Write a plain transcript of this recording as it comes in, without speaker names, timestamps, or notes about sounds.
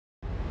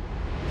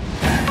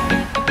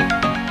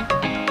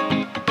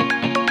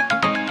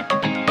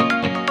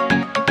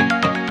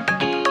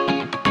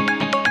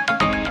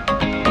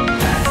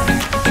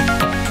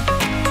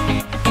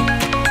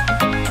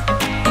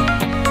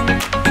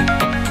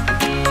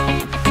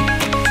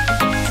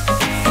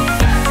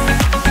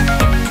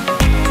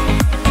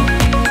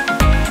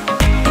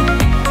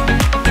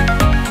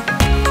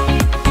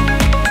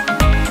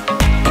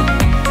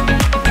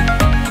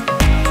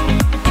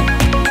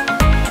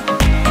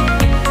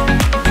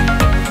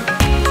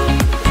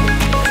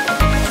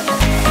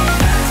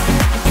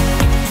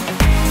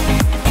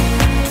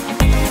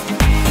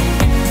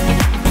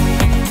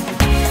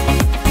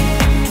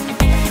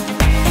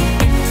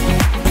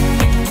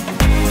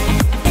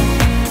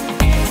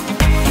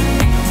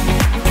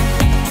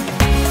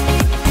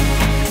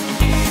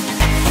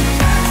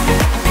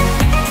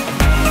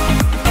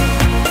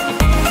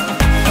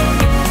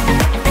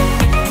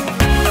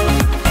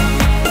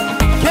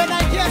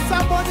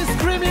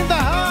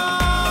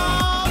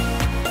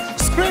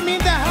cream in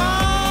the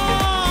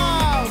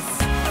house.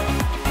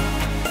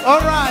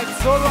 All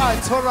right, all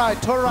right, all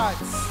right, all right.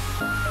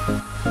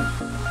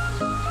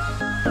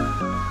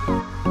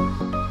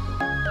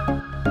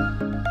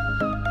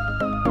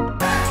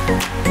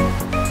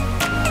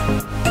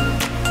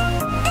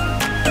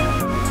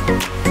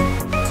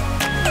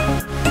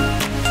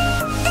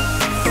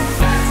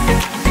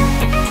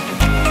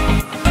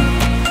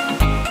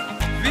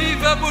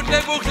 Viva Buhle,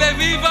 Buhle,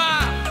 viva!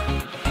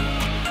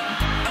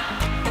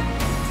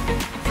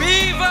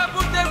 Viva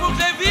Buhle,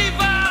 Buhle,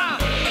 viva!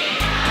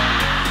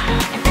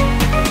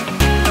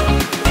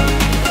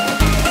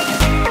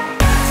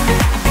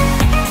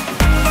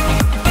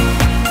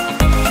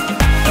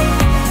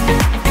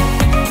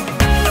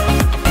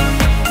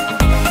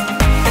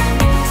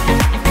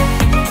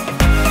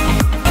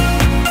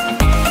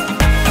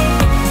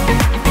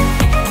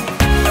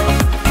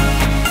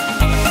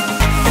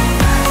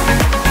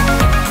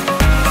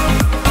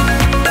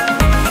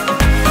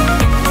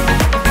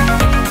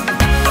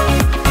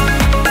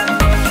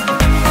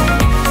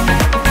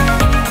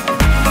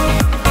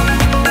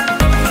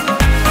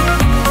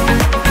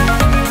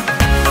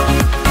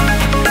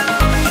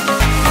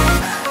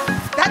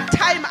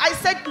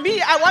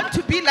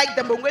 Like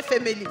the Mongwe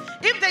family.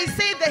 If they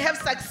say they have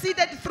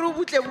succeeded through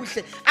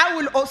Buhle, I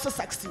will also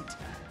succeed.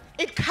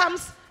 It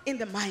comes in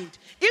the mind.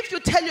 If you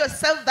tell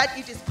yourself that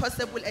it is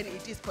possible, and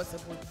it is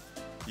possible.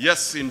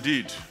 Yes,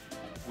 indeed.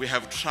 We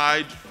have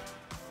tried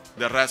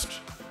the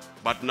rest,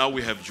 but now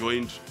we have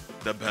joined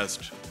the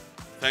best.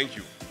 Thank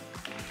you.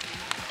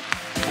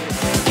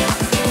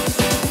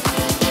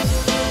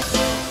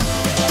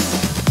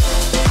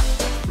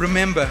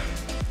 Remember,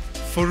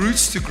 for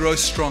roots to grow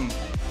strong,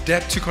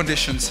 adapt to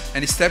conditions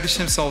and establish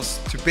themselves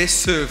to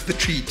best serve the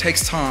tree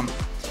takes time.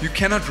 You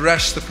cannot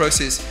rush the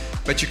process,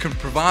 but you can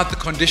provide the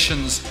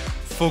conditions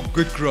for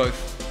good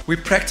growth. We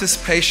practice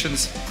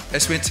patience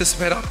as we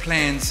anticipate our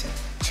plans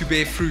to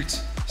bear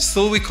fruit.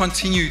 Still, we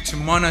continue to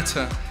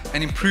monitor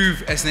and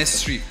improve as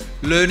necessary,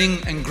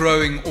 learning and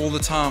growing all the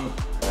time.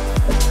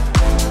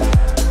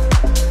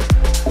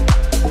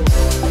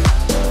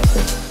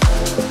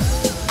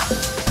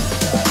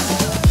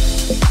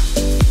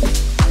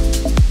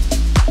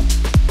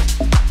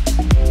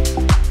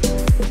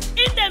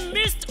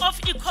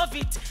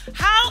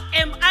 How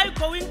am I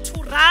going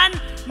to run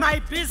my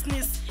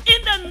business?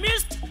 In the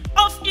midst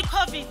of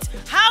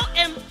COVID, how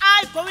am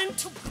I going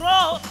to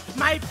grow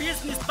my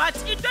business? But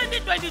in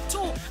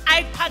 2022,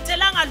 I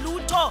patelanga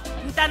luto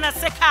mtana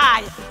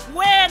sekhaya.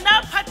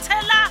 Wena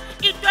patela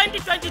in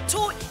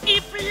 2022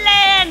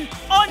 i-plan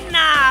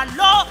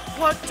onalo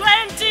for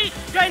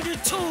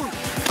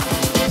 2022.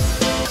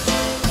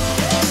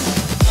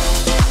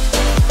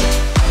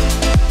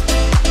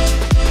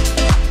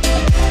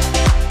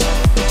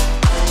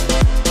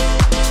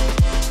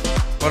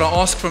 What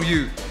I ask from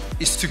you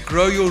is to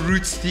grow your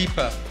roots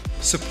deeper,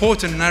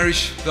 support and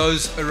nourish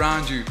those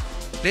around you.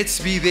 Let's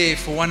be there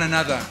for one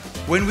another.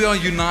 When we are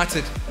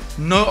united,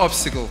 no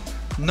obstacle,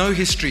 no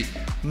history,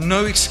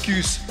 no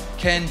excuse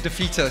can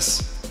defeat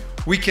us.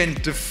 We can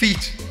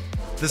defeat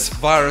this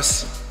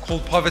virus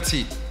called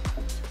poverty.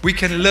 We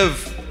can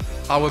live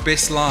our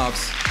best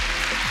lives.